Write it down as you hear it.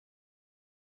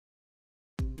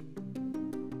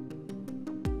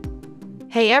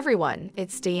Hey everyone,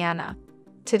 it's Deanna.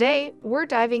 Today, we're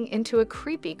diving into a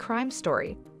creepy crime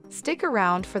story. Stick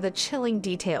around for the chilling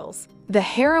details. The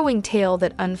harrowing tale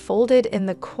that unfolded in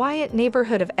the quiet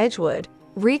neighborhood of Edgewood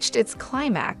reached its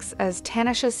climax as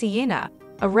Tanisha Siena,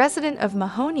 a resident of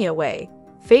Mahonia Way,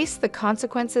 faced the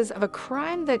consequences of a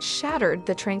crime that shattered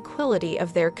the tranquility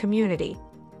of their community.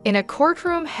 In a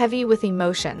courtroom heavy with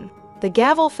emotion, the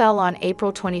gavel fell on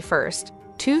April 21,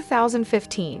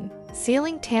 2015,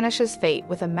 sealing Tanisha's fate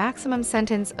with a maximum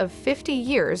sentence of 50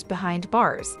 years behind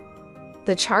bars.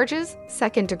 The charges,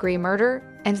 second-degree murder,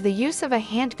 and the use of a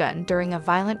handgun during a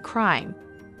violent crime,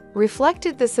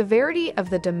 reflected the severity of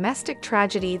the domestic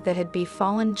tragedy that had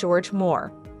befallen George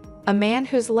Moore, a man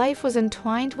whose life was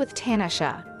entwined with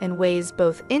Tanisha in ways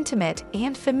both intimate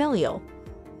and familial.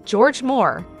 George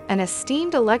Moore, an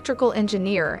esteemed electrical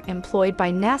engineer employed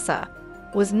by NASA,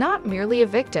 was not merely a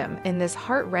victim in this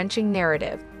heart-wrenching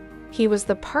narrative. He was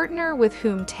the partner with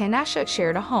whom Tanisha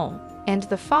shared a home and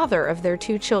the father of their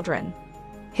two children.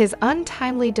 His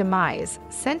untimely demise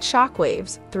sent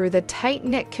shockwaves through the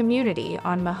tight-knit community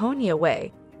on Mahonia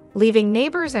Way, leaving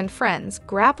neighbors and friends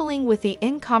grappling with the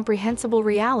incomprehensible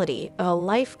reality of a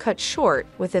life cut short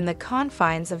within the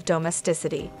confines of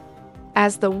domesticity.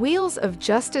 As the wheels of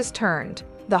justice turned,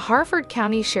 the Harford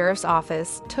County Sheriff's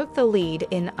Office took the lead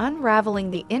in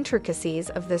unraveling the intricacies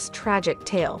of this tragic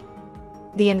tale.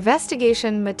 The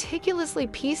investigation meticulously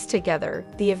pieced together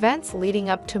the events leading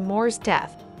up to Moore's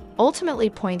death, ultimately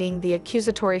pointing the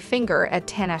accusatory finger at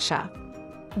Tanisha.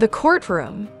 The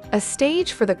courtroom, a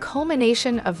stage for the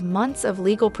culmination of months of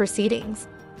legal proceedings,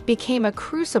 became a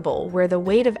crucible where the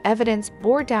weight of evidence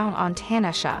bore down on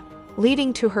Tanisha,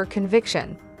 leading to her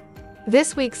conviction.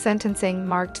 This week's sentencing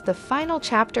marked the final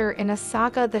chapter in a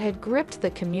saga that had gripped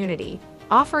the community,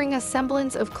 offering a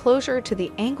semblance of closure to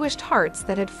the anguished hearts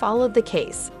that had followed the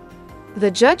case. The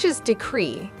judge's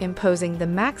decree, imposing the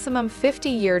maximum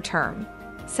 50-year term,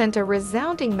 sent a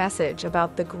resounding message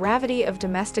about the gravity of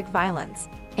domestic violence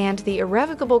and the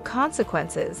irrevocable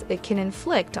consequences it can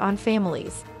inflict on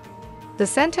families. The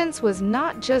sentence was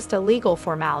not just a legal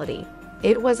formality,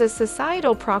 it was a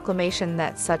societal proclamation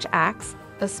that such acts,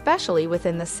 especially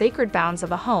within the sacred bounds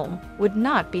of a home, would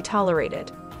not be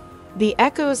tolerated. The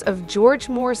echoes of George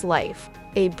Moore's life,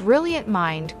 a brilliant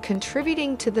mind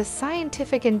contributing to the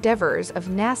scientific endeavors of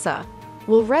NASA,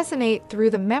 will resonate through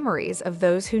the memories of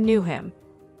those who knew him.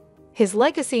 His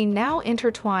legacy now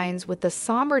intertwines with the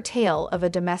somber tale of a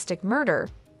domestic murder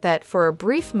that, for a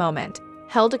brief moment,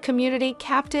 held a community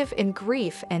captive in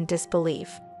grief and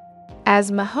disbelief.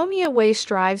 As Mahonia Way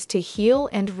strives to heal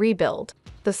and rebuild,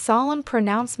 the solemn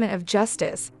pronouncement of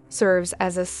justice serves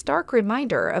as a stark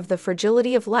reminder of the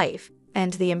fragility of life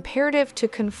and the imperative to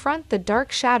confront the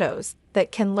dark shadows that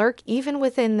can lurk even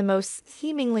within the most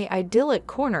seemingly idyllic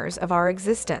corners of our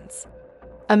existence.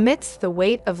 Amidst the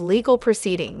weight of legal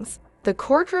proceedings, the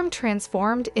courtroom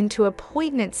transformed into a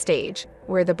poignant stage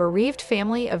where the bereaved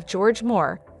family of George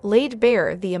Moore laid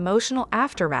bare the emotional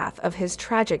aftermath of his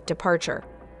tragic departure.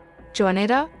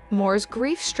 Joanita, Moore's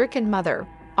grief-stricken mother,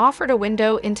 offered a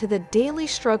window into the daily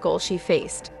struggle she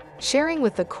faced, sharing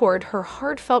with the court her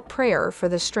heartfelt prayer for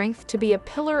the strength to be a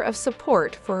pillar of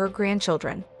support for her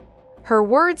grandchildren. Her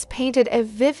words painted a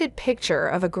vivid picture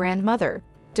of a grandmother,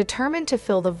 determined to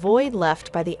fill the void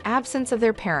left by the absence of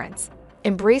their parents,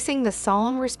 embracing the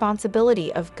solemn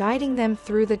responsibility of guiding them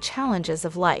through the challenges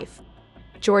of life.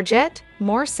 Georgette,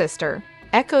 Moore's sister,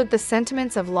 echoed the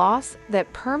sentiments of loss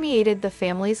that permeated the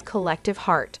family's collective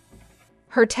heart.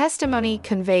 Her testimony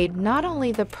conveyed not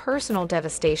only the personal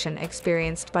devastation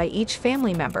experienced by each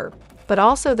family member, but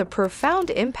also the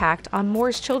profound impact on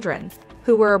Moore's children,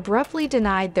 who were abruptly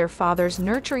denied their father's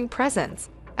nurturing presence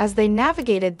as they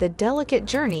navigated the delicate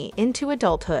journey into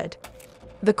adulthood.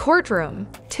 The courtroom,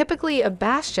 typically a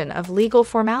bastion of legal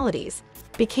formalities,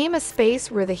 became a space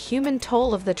where the human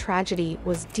toll of the tragedy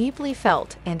was deeply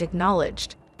felt and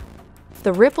acknowledged.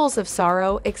 The ripples of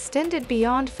sorrow extended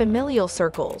beyond familial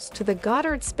circles to the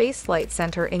Goddard Space Flight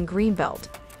Center in Greenbelt,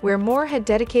 where Moore had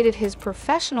dedicated his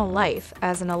professional life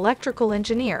as an electrical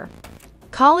engineer.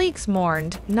 Colleagues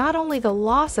mourned not only the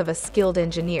loss of a skilled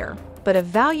engineer, but a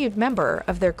valued member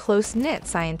of their close-knit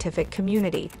scientific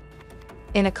community.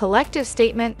 In a collective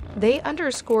statement, they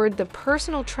underscored the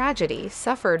personal tragedy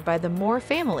suffered by the Moore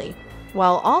family,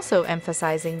 while also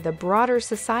emphasizing the broader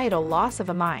societal loss of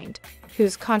a mind,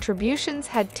 whose contributions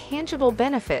had tangible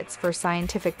benefits for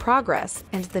scientific progress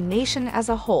and the nation as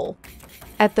a whole.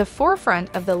 At the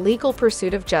forefront of the legal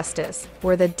pursuit of justice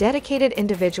were the dedicated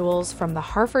individuals from the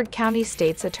Harford County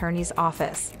State's Attorney's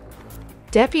Office.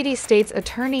 Deputy State's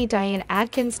Attorney Diane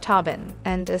Adkins Tobin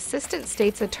and Assistant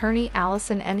State's Attorney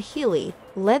Allison M. Healy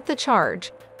led the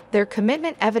charge, their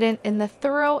commitment evident in the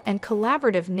thorough and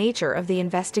collaborative nature of the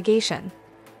investigation.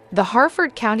 The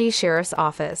Harford County Sheriff's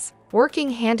Office,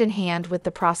 working hand-in-hand with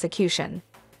the prosecution,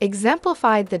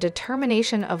 exemplified the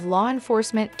determination of law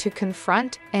enforcement to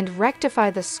confront and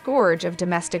rectify the scourge of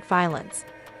domestic violence,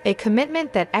 a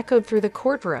commitment that echoed through the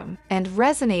courtroom and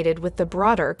resonated with the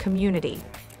broader community.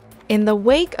 In the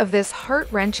wake of this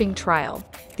heart-wrenching trial,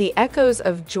 the echoes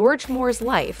of George Moore's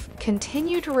life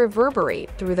continue to reverberate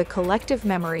through the collective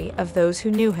memory of those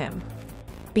who knew him.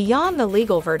 Beyond the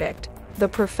legal verdict, the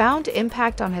profound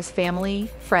impact on his family,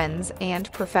 friends,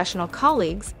 and professional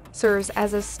colleagues serves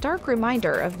as a stark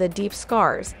reminder of the deep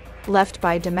scars left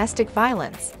by domestic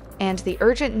violence and the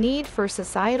urgent need for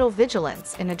societal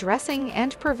vigilance in addressing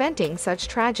and preventing such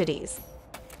tragedies.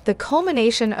 The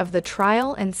culmination of the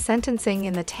trial and sentencing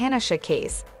in the Tanisha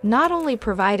case not only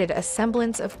provided a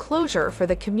semblance of closure for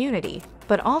the community,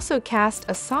 but also cast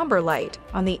a somber light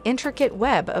on the intricate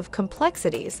web of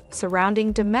complexities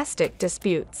surrounding domestic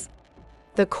disputes.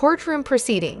 The courtroom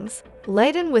proceedings,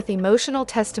 laden with emotional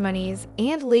testimonies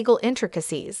and legal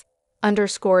intricacies,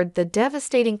 underscored the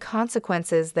devastating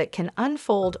consequences that can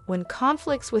unfold when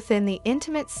conflicts within the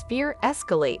intimate sphere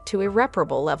escalate to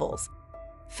irreparable levels.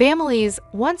 Families,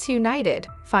 once united,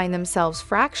 find themselves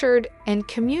fractured, and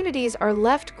communities are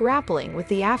left grappling with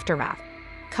the aftermath,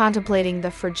 contemplating the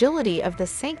fragility of the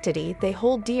sanctity they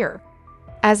hold dear.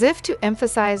 As if to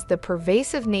emphasize the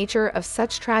pervasive nature of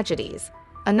such tragedies,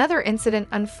 another incident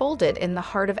unfolded in the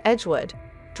heart of Edgewood,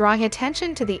 drawing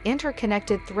attention to the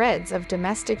interconnected threads of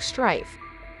domestic strife.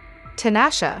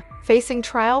 Tanisha, facing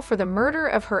trial for the murder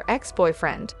of her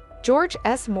ex-boyfriend, George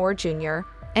S. Moore Jr.,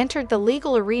 entered the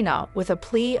legal arena with a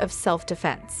plea of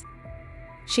self-defense.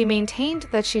 She maintained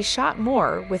that she shot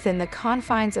Moore within the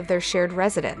confines of their shared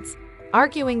residence,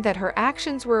 arguing that her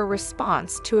actions were a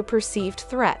response to a perceived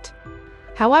threat.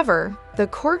 However, the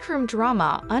courtroom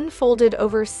drama unfolded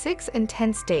over 6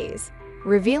 intense days,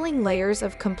 revealing layers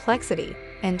of complexity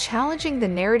and challenging the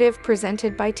narrative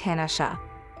presented by Tanisha.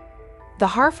 The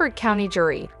Harford County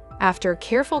jury, after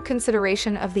careful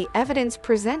consideration of the evidence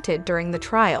presented during the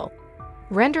trial,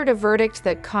 rendered a verdict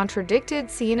that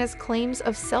contradicted Sienna's claims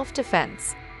of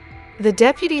self-defense. The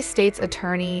Deputy State's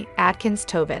Attorney, Adkins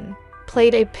Tobin,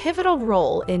 played a pivotal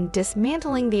role in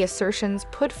dismantling the assertions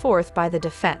put forth by the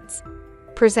defense,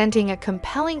 presenting a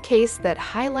compelling case that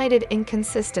highlighted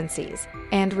inconsistencies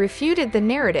and refuted the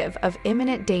narrative of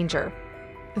imminent danger.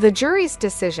 The jury's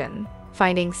decision,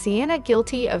 finding Sienna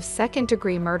guilty of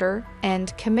second-degree murder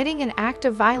and committing an act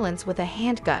of violence with a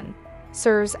handgun,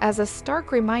 serves as a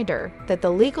stark reminder that the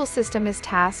legal system is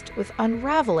tasked with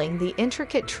unraveling the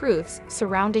intricate truths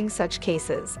surrounding such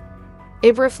cases.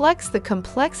 It reflects the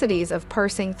complexities of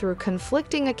parsing through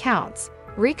conflicting accounts,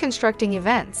 reconstructing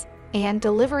events, and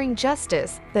delivering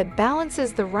justice that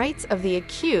balances the rights of the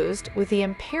accused with the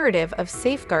imperative of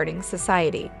safeguarding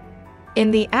society.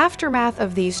 In the aftermath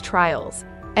of these trials,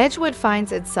 Edgewood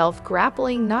finds itself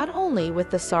grappling not only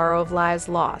with the sorrow of lives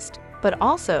lost, but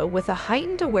also with a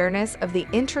heightened awareness of the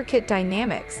intricate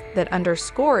dynamics that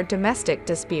underscore domestic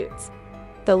disputes.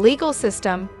 The legal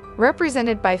system,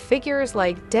 represented by figures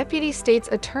like Deputy State's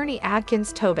Attorney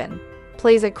Adkins Tobin,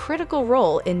 plays a critical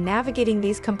role in navigating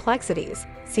these complexities,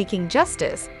 seeking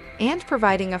justice, and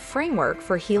providing a framework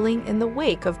for healing in the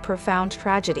wake of profound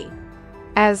tragedy.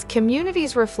 As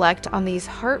communities reflect on these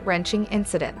heart-wrenching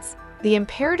incidents, the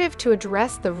imperative to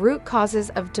address the root causes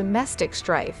of domestic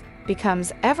strife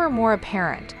becomes ever more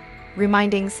apparent,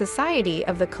 reminding society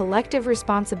of the collective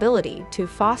responsibility to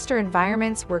foster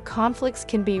environments where conflicts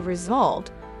can be resolved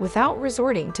without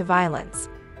resorting to violence.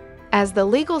 As the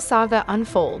legal saga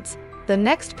unfolds, the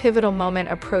next pivotal moment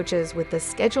approaches with the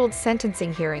scheduled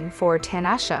sentencing hearing for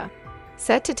Tanisha,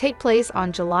 set to take place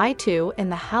on July 2 in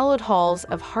the hallowed halls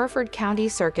of Harford County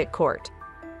Circuit Court.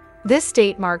 This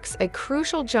date marks a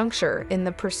crucial juncture in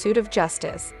the pursuit of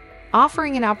justice,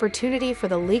 offering an opportunity for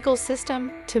the legal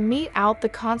system to mete out the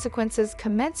consequences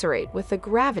commensurate with the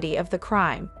gravity of the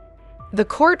crime. The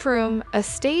courtroom, a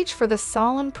stage for the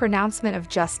solemn pronouncement of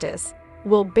justice,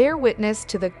 will bear witness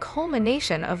to the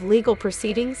culmination of legal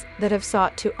proceedings that have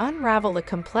sought to unravel the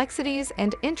complexities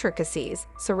and intricacies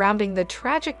surrounding the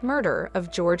tragic murder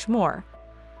of George Moore.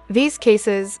 These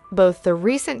cases, both the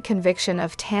recent conviction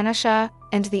of Tanisha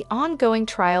and the ongoing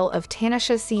trial of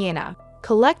Tanisha Sienna,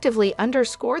 collectively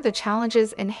underscore the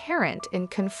challenges inherent in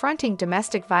confronting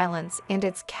domestic violence and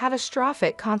its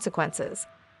catastrophic consequences.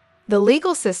 The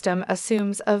legal system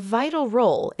assumes a vital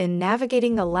role in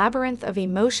navigating the labyrinth of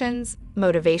emotions,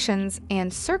 motivations,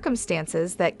 and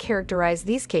circumstances that characterize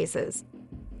these cases,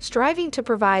 striving to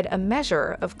provide a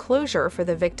measure of closure for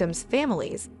the victims'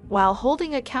 families while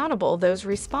holding accountable those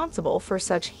responsible for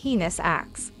such heinous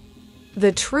acts.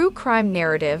 The true crime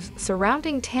narrative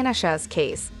surrounding Tanasha's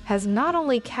case has not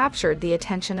only captured the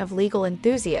attention of legal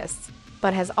enthusiasts,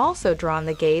 but has also drawn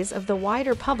the gaze of the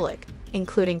wider public,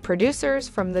 including producers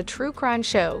from the true crime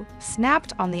show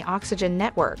Snapped on the Oxygen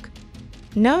Network.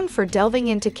 Known for delving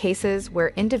into cases where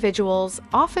individuals,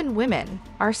 often women,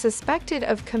 are suspected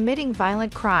of committing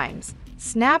violent crimes,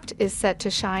 Snapped is set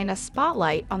to shine a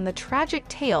spotlight on the tragic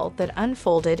tale that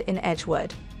unfolded in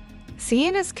Edgewood.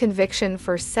 Sienna's conviction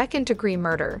for second-degree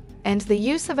murder and the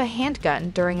use of a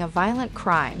handgun during a violent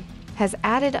crime has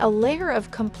added a layer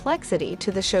of complexity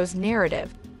to the show's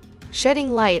narrative,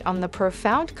 shedding light on the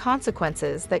profound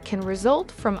consequences that can result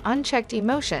from unchecked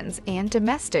emotions and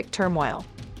domestic turmoil.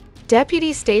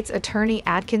 Deputy State's Attorney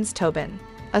Adkins Tobin,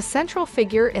 a central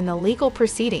figure in the legal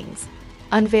proceedings,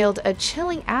 unveiled a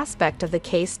chilling aspect of the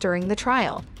case during the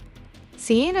trial.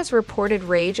 Sienna's reported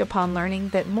rage upon learning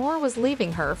that Moore was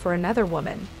leaving her for another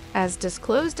woman, as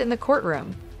disclosed in the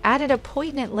courtroom, added a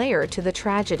poignant layer to the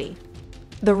tragedy.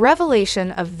 The revelation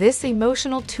of this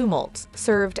emotional tumult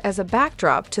served as a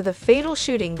backdrop to the fatal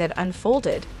shooting that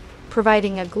unfolded,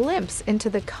 providing a glimpse into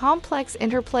the complex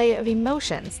interplay of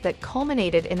emotions that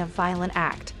culminated in a violent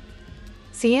act.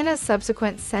 Sienna's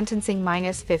subsequent sentencing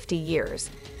minus 50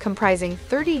 years, comprising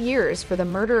 30 years for the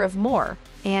murder of Moore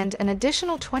and an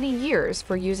additional 20 years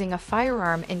for using a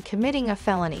firearm in committing a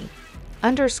felony,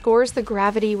 underscores the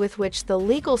gravity with which the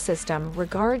legal system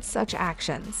regards such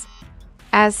actions.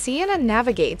 As Sienna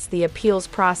navigates the appeals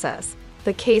process,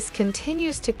 the case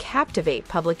continues to captivate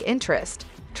public interest,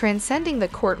 transcending the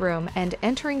courtroom and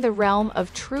entering the realm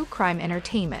of true crime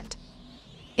entertainment.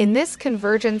 In this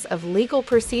convergence of legal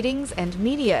proceedings and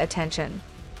media attention,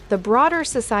 the broader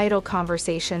societal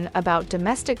conversation about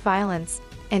domestic violence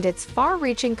and its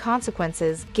far-reaching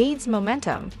consequences gains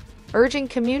momentum, urging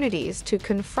communities to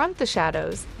confront the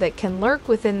shadows that can lurk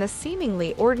within the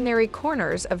seemingly ordinary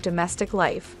corners of domestic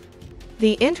life.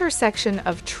 The intersection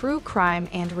of true crime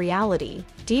and reality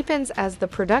deepens as the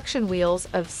production wheels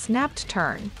of Snapped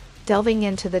turn, delving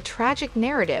into the tragic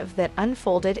narrative that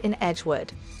unfolded in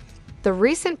Edgewood. The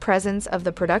recent presence of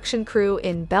the production crew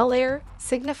in Bel Air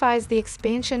signifies the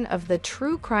expansion of the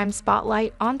true crime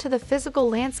spotlight onto the physical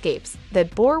landscapes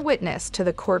that bore witness to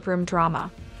the courtroom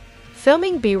drama.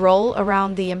 Filming B-roll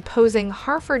around the imposing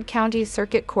Harford County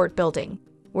Circuit Court building,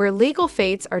 where legal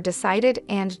fates are decided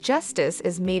and justice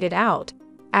is meted out,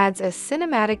 adds a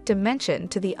cinematic dimension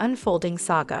to the unfolding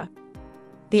saga.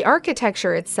 The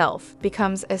architecture itself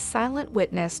becomes a silent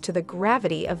witness to the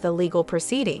gravity of the legal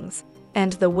proceedings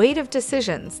and the weight of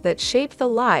decisions that shape the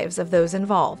lives of those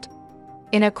involved.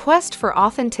 In a quest for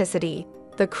authenticity,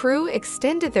 the crew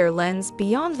extended their lens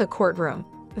beyond the courtroom,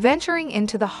 venturing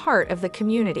into the heart of the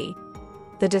community.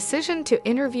 The decision to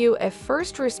interview a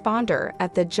first responder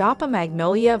at the Joppa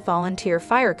Magnolia Volunteer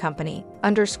Fire Company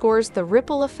underscores the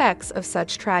ripple effects of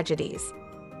such tragedies.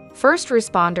 First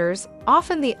responders,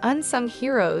 often the unsung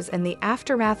heroes in the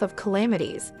aftermath of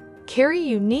calamities, carry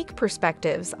unique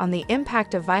perspectives on the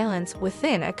impact of violence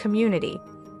within a community.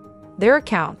 Their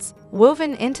accounts,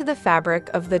 woven into the fabric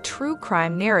of the true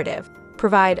crime narrative,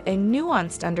 provide a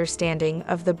nuanced understanding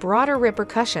of the broader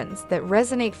repercussions that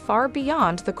resonate far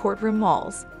beyond the courtroom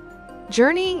walls.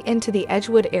 Journeying into the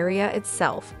Edgewood area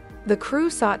itself, the crew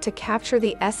sought to capture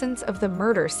the essence of the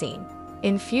murder scene,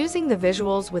 infusing the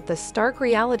visuals with the stark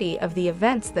reality of the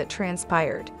events that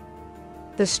transpired.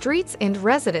 The streets and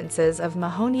residences of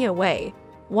Mahonia Way,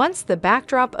 once the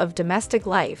backdrop of domestic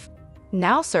life,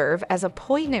 now serve as a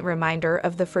poignant reminder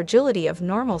of the fragility of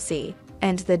normalcy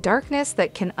and the darkness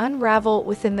that can unravel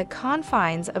within the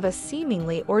confines of a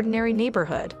seemingly ordinary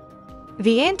neighborhood.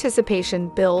 The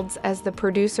anticipation builds as the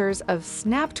producers of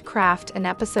Snapped craft an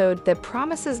episode that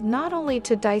promises not only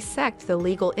to dissect the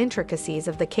legal intricacies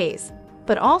of the case,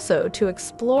 but also to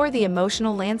explore the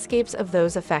emotional landscapes of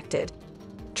those affected.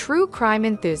 True crime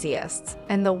enthusiasts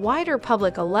and the wider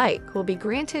public alike will be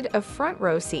granted a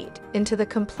front-row seat into the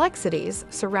complexities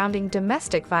surrounding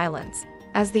domestic violence,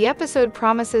 as the episode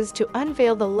promises to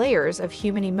unveil the layers of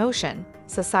human emotion,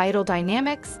 societal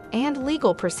dynamics, and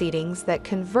legal proceedings that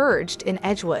converged in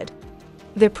Edgewood.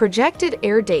 The projected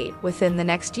air date within the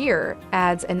next year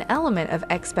adds an element of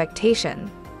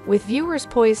expectation, with viewers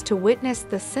poised to witness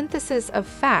the synthesis of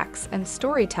facts and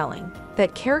storytelling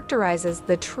that characterizes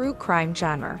the true crime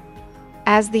genre.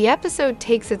 As the episode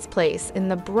takes its place in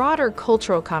the broader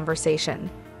cultural conversation,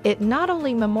 It not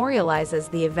only memorializes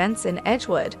the events in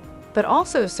Edgewood, but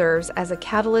also serves as a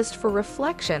catalyst for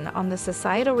reflection on the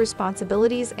societal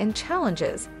responsibilities and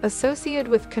challenges associated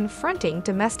with confronting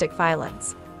domestic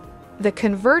violence. The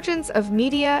convergence of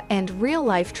media and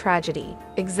real-life tragedy,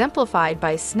 exemplified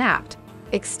by Snapped,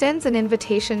 extends an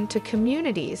invitation to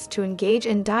communities to engage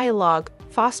in dialogue,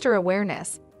 foster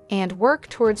awareness, and work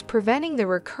towards preventing the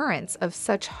recurrence of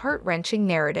such heart-wrenching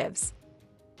narratives.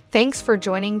 Thanks for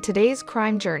joining today's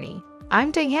crime journey.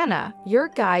 I'm Diana, your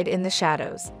guide in the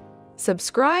shadows.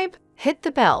 Subscribe, hit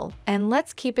the bell, and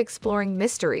let's keep exploring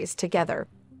mysteries together.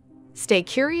 Stay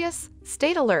curious,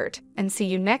 stay alert, and see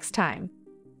you next time.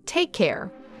 Take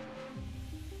care.